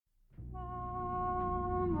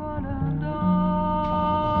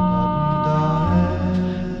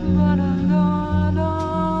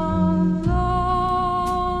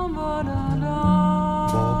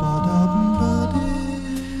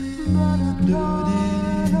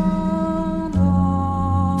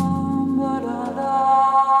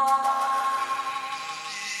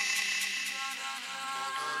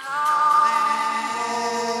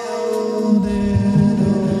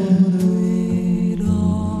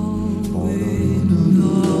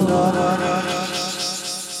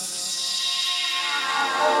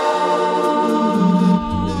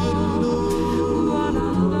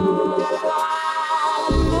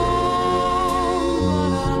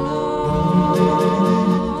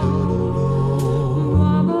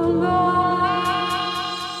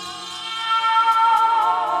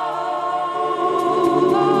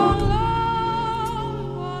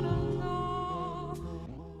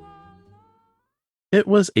It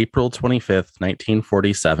was April 25th,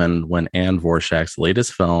 1947, when Anne Vorschak's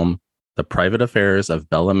latest film, The Private Affairs of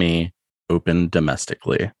Bel Ami, opened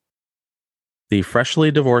domestically. The freshly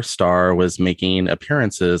divorced star was making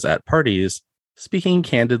appearances at parties, speaking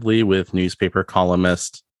candidly with newspaper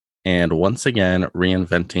columnists, and once again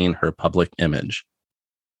reinventing her public image.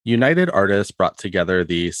 United Artists brought together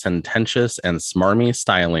the sententious and smarmy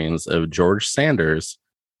stylings of George Sanders,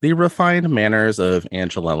 the refined manners of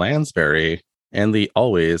Angela Lansbury, and the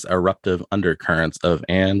always eruptive undercurrents of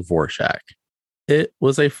Anne Vorschak. It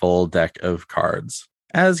was a full deck of cards.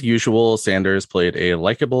 As usual, Sanders played a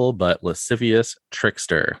likable but lascivious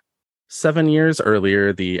trickster. 7 years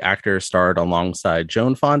earlier, the actor starred alongside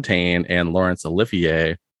Joan Fontaine and Laurence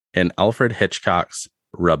Olivier in Alfred Hitchcock's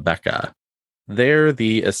Rebecca. There,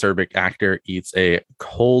 the acerbic actor eats a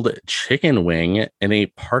cold chicken wing in a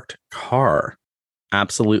parked car.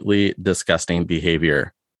 Absolutely disgusting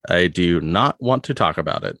behavior. I do not want to talk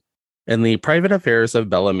about it. In The Private Affairs of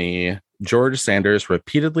Bel Ami, George Sanders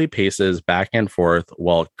repeatedly paces back and forth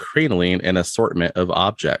while cradling an assortment of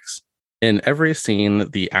objects. In every scene,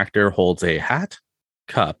 the actor holds a hat,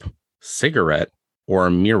 cup, cigarette, or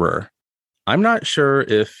mirror. I'm not sure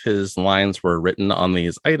if his lines were written on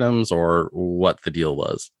these items or what the deal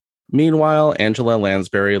was. Meanwhile, Angela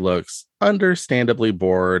Lansbury looks understandably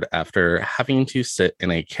bored after having to sit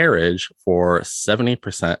in a carriage for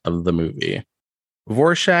 70% of the movie.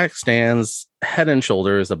 Vorschak stands head and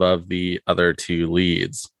shoulders above the other two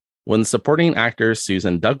leads. When supporting actor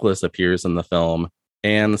Susan Douglas appears in the film,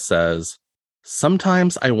 Anne says,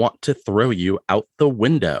 "Sometimes I want to throw you out the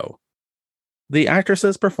window." The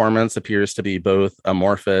actress's performance appears to be both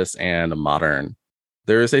amorphous and modern.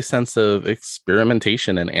 There is a sense of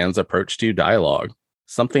experimentation in Anne's approach to dialogue,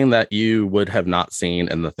 something that you would have not seen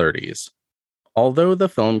in the 30s. Although the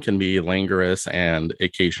film can be languorous and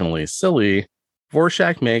occasionally silly,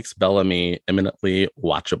 Vorschak makes Bel Ami eminently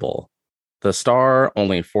watchable. The star,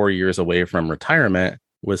 only 4 years away from retirement,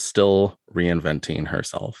 was still reinventing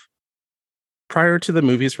herself. Prior to the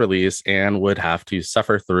movie's release, Anne would have to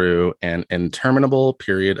suffer through an interminable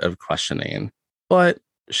period of questioning, but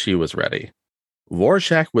she was ready.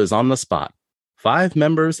 Vorschak was on the spot. 5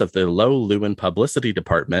 members of the Low Lewin publicity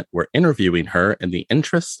department were interviewing her in the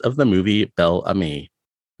interest of the movie Bel Ami.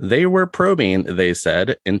 They were probing, they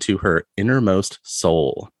said, into her innermost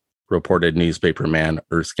soul, reported newspaperman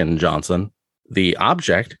Erskine Johnson. The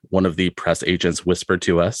object, one of the press agents whispered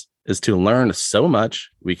to us, is to learn so much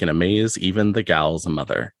we can amaze even the gal's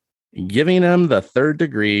mother. Giving him the 3rd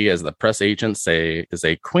degree, as the press agents say, is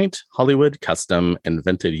a quaint Hollywood custom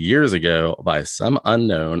invented years ago by some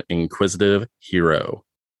unknown inquisitive hero.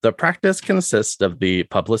 The practice consists of the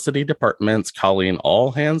publicity departments calling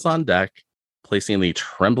all hands on deck, placing the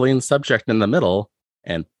trembling subject in the middle,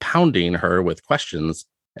 and pounding her with questions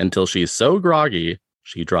until she's so groggy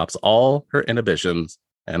she drops all her inhibitions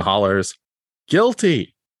and hollers,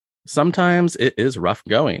 "Guilty!" Sometimes it is rough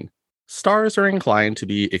going. Stars are inclined to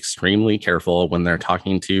be extremely careful when they're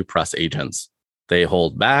talking to press agents. They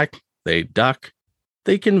hold back, they duck,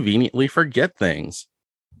 they conveniently forget things.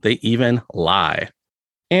 They even lie,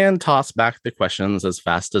 and toss back the questions as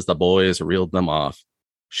fast as the boys reeled them off.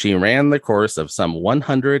 She ran the course of some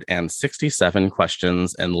 167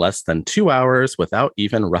 questions in less than 2 hours without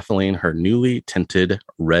even ruffling her newly tinted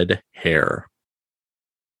red hair.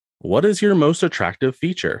 What is your most attractive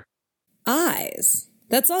feature? Eyes.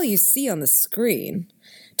 That's all you see on the screen.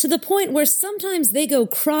 To the point where sometimes they go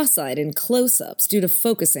cross-eyed in close-ups due to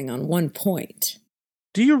focusing on one point.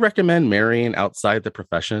 Do you recommend marrying outside the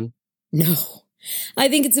profession? No. I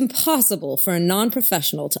think it's impossible for a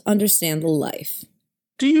non-professional to understand the life.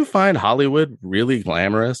 Do you find Hollywood really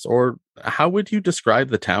glamorous, or how would you describe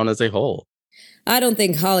the town as a whole? I don't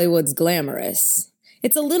think Hollywood's glamorous.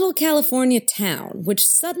 It's a little California town which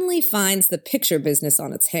suddenly finds the picture business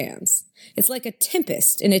on its hands. It's like a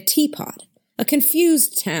tempest in a teapot, a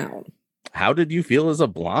confused town. How did you feel as a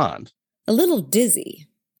blonde? A little dizzy.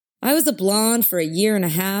 I was a blonde for a year and a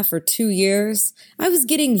half or 2 years. I was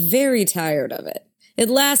getting very tired of it. It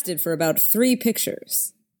lasted for about 3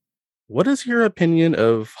 pictures. What is your opinion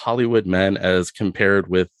of Hollywood men as compared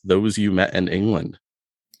with those you met in England?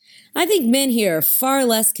 I think men here are far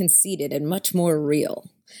less conceited and much more real.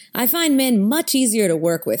 I find men much easier to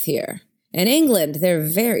work with here. In England, they're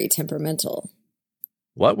very temperamental.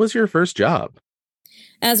 What was your first job?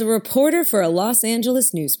 As a reporter for a Los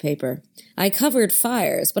Angeles newspaper, I covered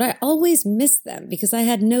fires, but I always missed them because I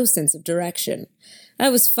had no sense of direction. I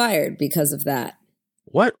was fired because of that.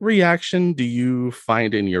 What reaction do you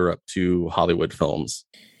find in Europe to Hollywood films?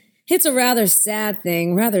 It's a rather sad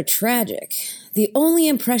thing, rather tragic. The only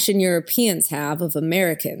impression Europeans have of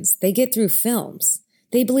Americans they get through films.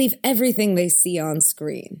 They believe everything they see on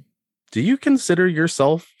screen. Do you consider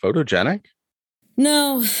yourself photogenic?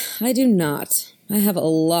 No, I do not. I have a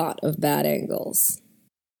lot of bad angles.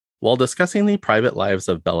 While discussing the private lives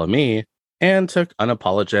of Bellamy, Anne took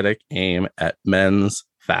unapologetic aim at men's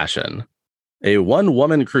fashion. A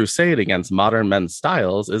one-woman crusade against modern men's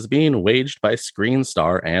styles is being waged by screen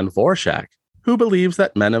star Anne Vorschach, who believes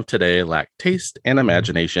that men of today lack taste and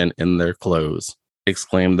imagination in their clothes,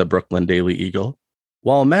 exclaimed the Brooklyn Daily Eagle.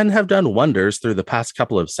 While men have done wonders through the past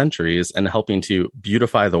couple of centuries in helping to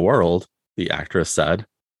beautify the world, the actress said,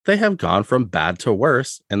 they have gone from bad to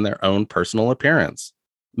worse in their own personal appearance.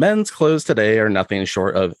 Men's clothes today are nothing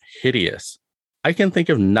short of hideous. I can think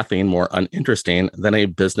of nothing more uninteresting than a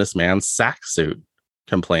businessman's sack suit,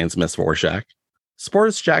 complains Miss Vorschach.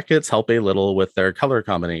 Sports jackets help a little with their color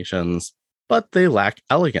combinations, but they lack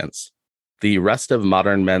elegance. The rest of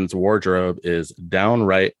modern men's wardrobe is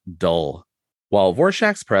downright dull. While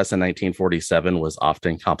Vorschach's press in 1947 was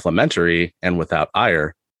often complimentary and without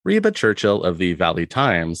ire, Reba Churchill of the Valley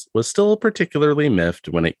Times was still particularly miffed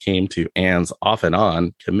when it came to Anne's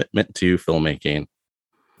off-and-on commitment to filmmaking.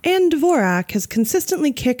 Anne Dvorak has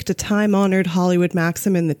consistently kicked a time-honored Hollywood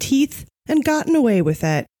maxim in the teeth and gotten away with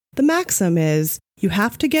it. The maxim is, you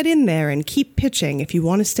have to get in there and keep pitching if you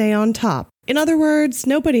want to stay on top. In other words,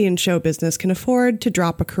 nobody in show business can afford to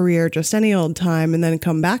drop a career just any old time and then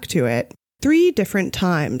come back to it. 3 different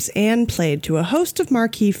times, Anne played to a host of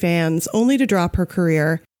marquee fans only to drop her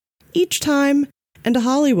career. Each time, and to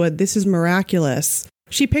Hollywood, this is miraculous.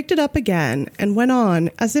 She picked it up again and went on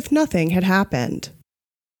as if nothing had happened.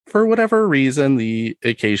 For whatever reason, the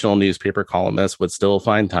occasional newspaper columnist would still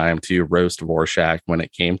find time to roast Vorschach when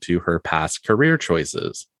it came to her past career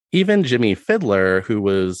choices. Even Jimmy Fiddler, who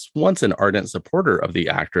was once an ardent supporter of the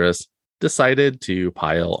actress, decided to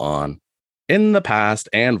pile on. In the past,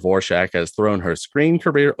 Anne Vorschach has thrown her screen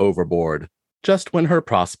career overboard, just when her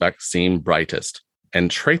prospects seemed brightest,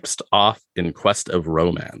 and traipsed off in quest of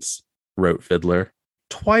romance, wrote Fiddler.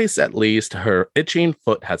 Twice at least, her itching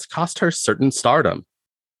foot has cost her certain stardom,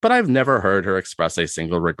 but I've never heard her express a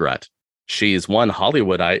single regret. She's one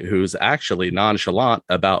Hollywoodite who's actually nonchalant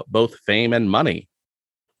about both fame and money.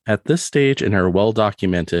 At this stage in her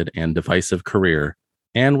well-documented and divisive career,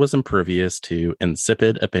 Anne was impervious to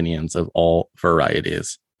insipid opinions of all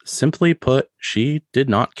varieties. Simply put, she did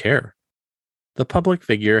not care. The public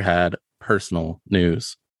figure had personal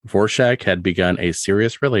news. Vorschach had begun a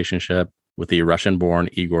serious relationship with the Russian-born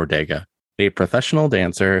Igor Dega, a professional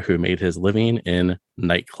dancer who made his living in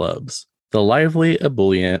nightclubs. The lively,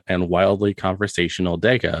 ebullient, and wildly conversational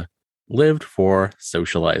Dega lived for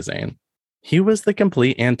socializing. He was the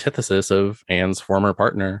complete antithesis of Anne's former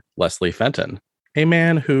partner, Leslie Fenton, a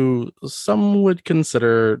man who some would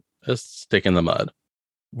consider a stick in the mud.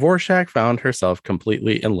 Vorschach found herself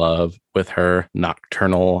completely in love with her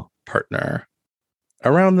nocturnal partner.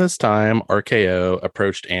 Around this time, RKO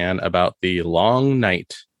approached Anne about The Long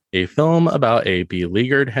Night, a film about a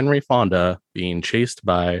beleaguered Henry Fonda being chased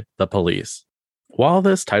by the police. While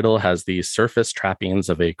this title has the surface trappings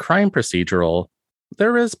of a crime procedural,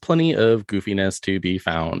 there is plenty of goofiness to be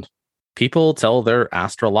found. People tell their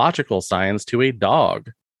astrological signs to a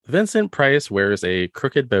dog. Vincent Price wears a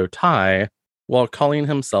crooked bow tie while calling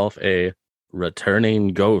himself a returning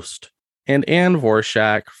ghost. And Anne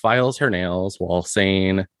Vorschach files her nails while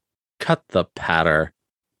saying, "Cut the patter."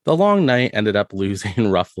 The Long Night ended up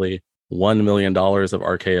losing roughly $1 million of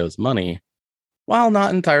RKO's money. While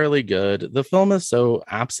not entirely good, the film is so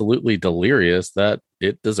absolutely delirious that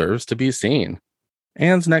it deserves to be seen.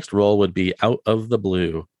 Anne's next role would be Out of the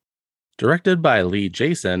Blue. Directed by Lee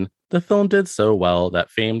Jason, the film did so well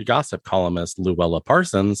that famed gossip columnist Luella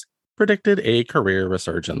Parsons predicted a career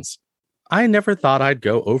resurgence. I never thought I'd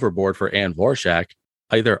go overboard for Anne Vorschach,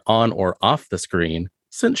 either on or off the screen,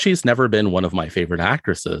 since she's never been one of my favorite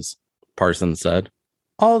actresses, Parsons said.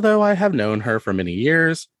 Although I have known her for many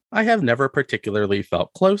years, I have never particularly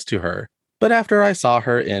felt close to her, but after I saw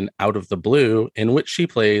her in Out of the Blue, in which she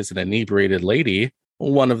plays an inebriated lady,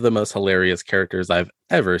 one of the most hilarious characters I've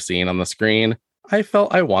ever seen on the screen, I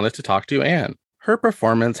felt I wanted to talk to Anne. Her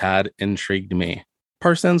performance had intrigued me.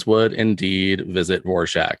 Parsons would indeed visit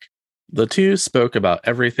Dvorak. The two spoke about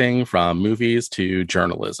everything from movies to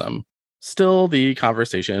journalism. Still, the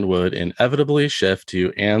conversation would inevitably shift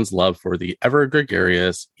to Anne's love for the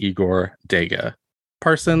ever-gregarious Igor Dega.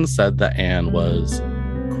 Parsons said that Anne was,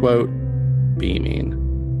 quote, beaming.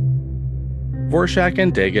 Dvorak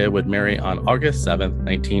and Dega would marry on August 7,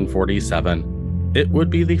 1947. It would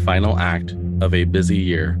be the final act of a busy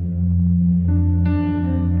year.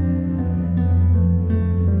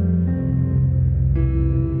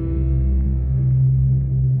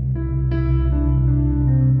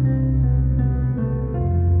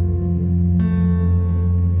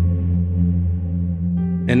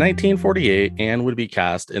 In 1948, Anne would be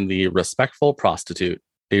cast in The Respectful Prostitute,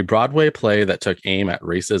 a Broadway play that took aim at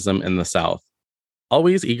racism in the South.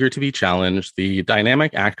 Always eager to be challenged, the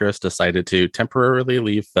dynamic actress decided to temporarily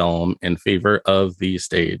leave film in favor of the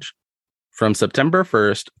stage. From September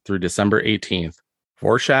 1st through December 18th,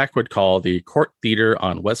 Dvorak would call the Court Theater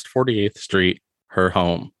on West 48th Street her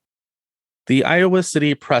home. The Iowa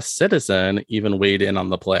City Press-Citizen even weighed in on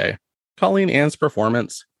the play, calling Anne's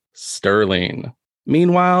performance sterling.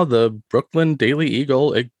 Meanwhile, the Brooklyn Daily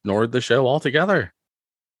Eagle ignored the show altogether.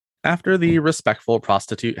 After The Respectful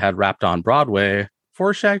Prostitute had wrapped on Broadway,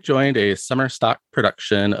 Dvorak joined a summer stock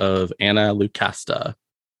production of Anna Lucasta.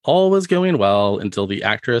 All was going well until the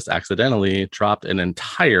actress accidentally dropped an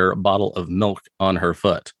entire bottle of milk on her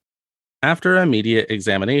foot. After immediate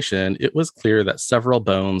examination, it was clear that several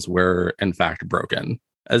bones were, in fact, broken.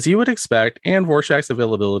 As you would expect, Anne Dvorak's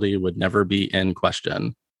availability would never be in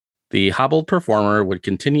question. The hobbled performer would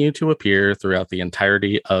continue to appear throughout the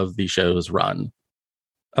entirety of the show's run.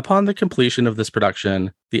 Upon the completion of this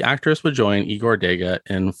production, the actress would join Igor Dega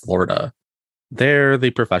in Florida. There,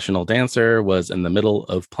 the professional dancer was in the middle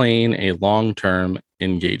of playing a long-term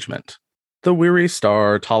engagement. The weary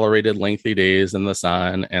star tolerated lengthy days in the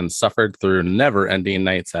sun and suffered through never-ending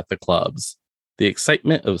nights at the clubs. The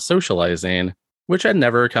excitement of socializing, which had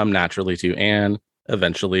never come naturally to Anne,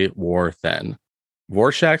 eventually wore thin.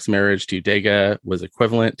 Dvorak's marriage to Dega was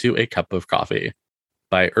equivalent to a cup of coffee.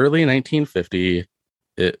 By early 1950,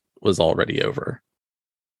 it was already over.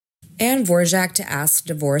 Anne Dvorak to ask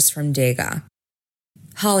divorce from Dega.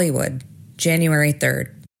 Hollywood, January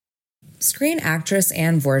 3rd. Screen actress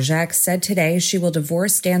Anne Dvorak said today she will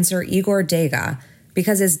divorce dancer Igor Dega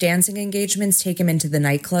because his dancing engagements take him into the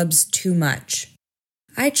nightclubs too much.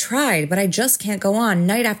 I tried, but I just can't go on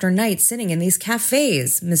night after night sitting in these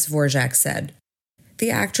cafes, Ms. Dvorak said. The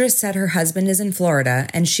actress said her husband is in Florida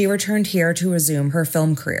and she returned here to resume her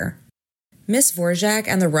film career. Ms. Dvorak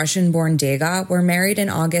and the Russian-born Dega were married in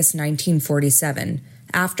August 1947,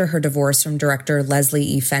 after her divorce from director Leslie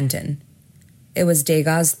E. Fenton. It was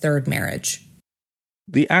Dega's third marriage.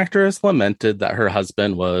 The actress lamented that her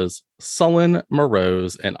husband was sullen,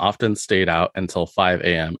 morose, and often stayed out until 5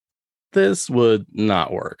 a.m. This would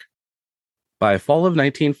not work. By fall of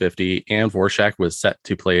 1950, Anne Dvorak was set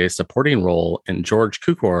to play a supporting role in George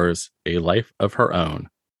Cukor's A Life of Her Own.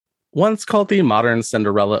 Once called the modern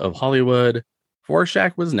Cinderella of Hollywood,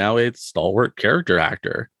 Dvorak was now a stalwart character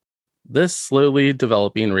actor. This slowly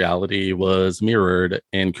developing reality was mirrored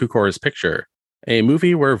in Cukor's Picture, a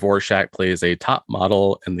movie where Dvorak plays a top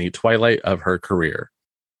model in the twilight of her career.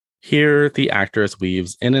 Here, the actress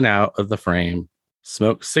weaves in and out of the frame,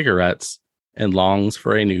 smokes cigarettes, and longs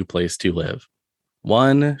for a new place to live.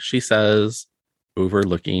 One, she says,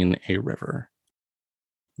 overlooking a river.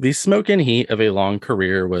 The smoke and heat of a long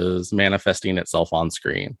career was manifesting itself on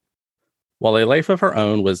screen. While A Life of Her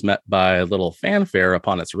Own was met by little fanfare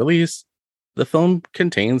upon its release, the film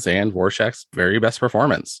contains Anne Dvorak's very best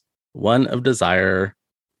performance, one of desire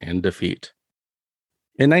and defeat.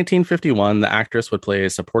 In 1951, the actress would play a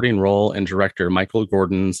supporting role in director Michael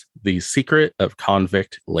Gordon's The Secret of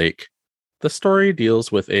Convict Lake. The story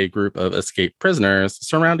deals with a group of escaped prisoners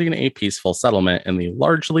surrounding a peaceful settlement in the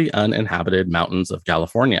largely uninhabited mountains of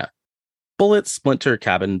California. Bullets splinter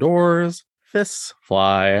cabin doors, fists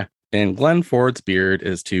fly, and Glenn Ford's beard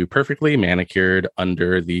is too perfectly manicured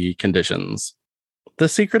under the conditions. The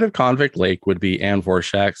Secret of Convict Lake would be Anne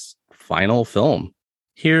Dvorak's final film.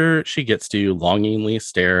 Here, she gets to longingly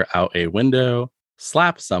stare out a window,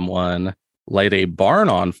 slap someone, light a barn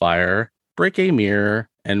on fire, break a mirror,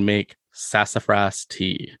 and make sassafras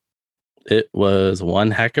tea. It was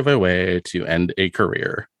one heck of a way to end a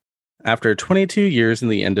career. After 22 years in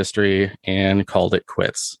the industry, Anne called it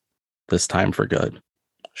quits, this time for good.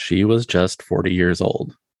 She was just 40 years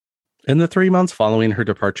old. In the 3 months following her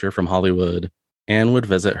departure from Hollywood, Anne would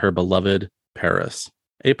visit her beloved Paris,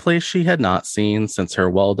 a place she had not seen since her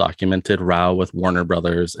well-documented row with Warner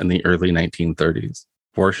Brothers in the early 1930s.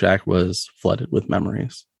 Dvorak was flooded with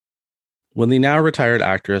memories. When the now retired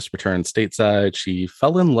actress returned stateside, she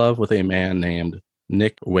fell in love with a man named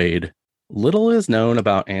Nick Wade. Little is known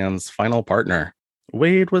about Anne's final partner.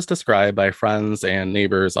 Wade was described by friends and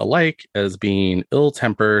neighbors alike as being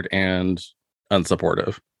ill-tempered and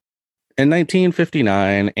unsupportive. In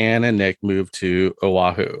 1959, Anne and Nick moved to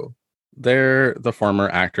Oahu. There, the former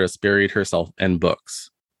actress buried herself in books.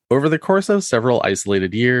 Over the course of several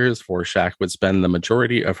isolated years, Dvorak would spend the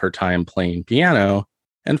majority of her time playing piano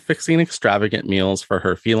and fixing extravagant meals for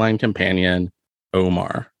her feline companion,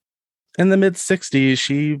 Omar. In the mid-60s,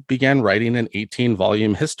 she began writing an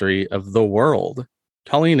 18-volume history of the world,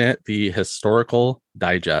 calling it the Historical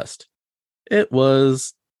Digest. It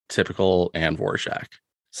was typical Anne Dvorak.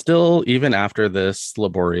 Still, even after this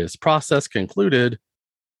laborious process concluded,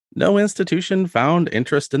 no institution found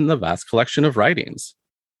interest in the vast collection of writings.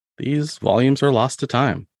 These volumes are lost to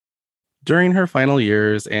time. During her final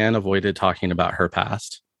years, Anne avoided talking about her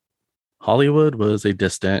past. Hollywood was a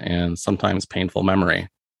distant and sometimes painful memory.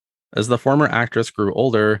 As the former actress grew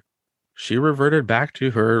older, she reverted back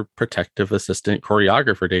to her protective assistant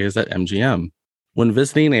choreographer days at MGM. When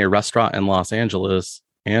visiting a restaurant in Los Angeles,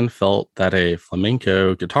 Anne felt that a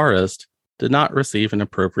flamenco guitarist did not receive an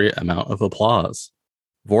appropriate amount of applause.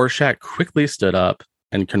 Dvorak quickly stood up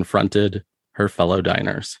and confronted her fellow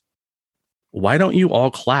diners. "Why don't you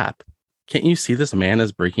all clap? Can't you see this man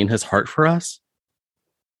is breaking his heart for us?"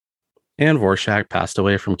 Anne Dvorak passed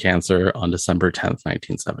away from cancer on December 10th,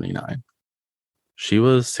 1979. She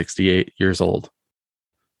was 68 years old.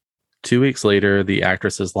 2 weeks later, the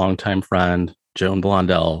actress's longtime friend, Joan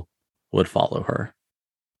Blondell, would follow her.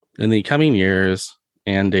 In the coming years,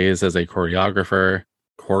 Anne days as a choreographer,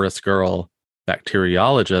 chorus girl,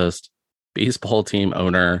 bacteriologist, baseball team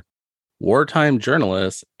owner, wartime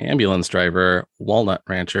journalist, ambulance driver, walnut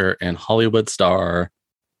rancher, and Hollywood star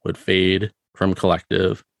would fade from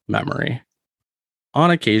collective memory.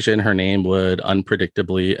 On occasion, her name would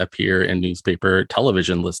unpredictably appear in newspaper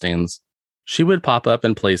television listings. She would pop up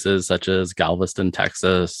in places such as Galveston,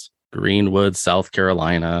 Texas, Greenwood, South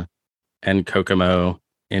Carolina, and Kokomo,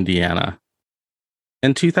 Indiana.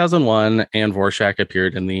 In 2001, Anne Dvorak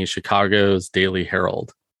appeared in the Chicago's Daily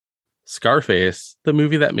Herald. Scarface, the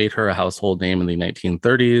movie that made her a household name in the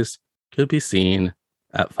 1930s, could be seen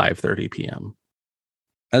at 5:30 p.m.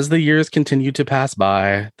 As the years continued to pass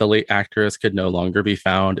by, the late actress could no longer be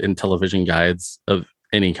found in television guides of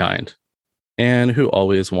any kind. Anne, who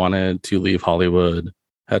always wanted to leave Hollywood,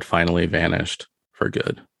 had finally vanished for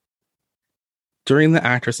good. During the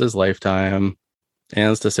actress's lifetime,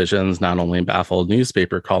 Anne's decisions not only baffled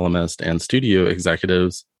newspaper columnists and studio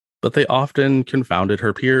executives, but they often confounded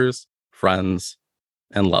her peers, friends,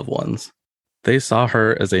 and loved ones. They saw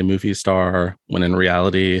her as a movie star when in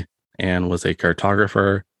reality, Anne was a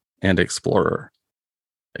cartographer and explorer,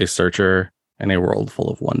 a searcher in a world full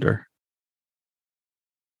of wonder.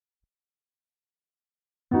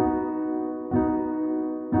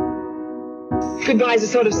 Goodbyes are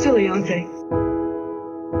sort of silly, aren't they?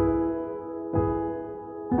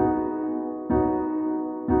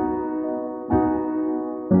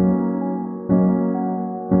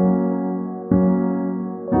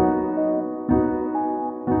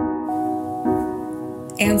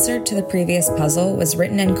 Answer to the Previous Puzzle was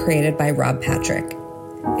written and created by Rob Patrick.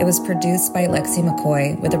 It was produced by Lexi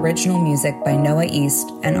McCoy with original music by Noah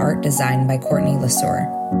East and art design by Courtney Lesueur.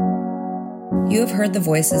 You have heard the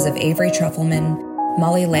voices of Avery Trufelman,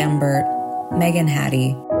 Molly Lambert, Megan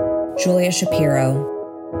Hattie, Julia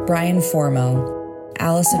Shapiro, Brian Formo,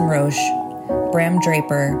 Allison Roche, Bram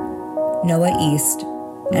Draper, Noah East,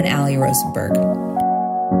 and Allie Rosenberg.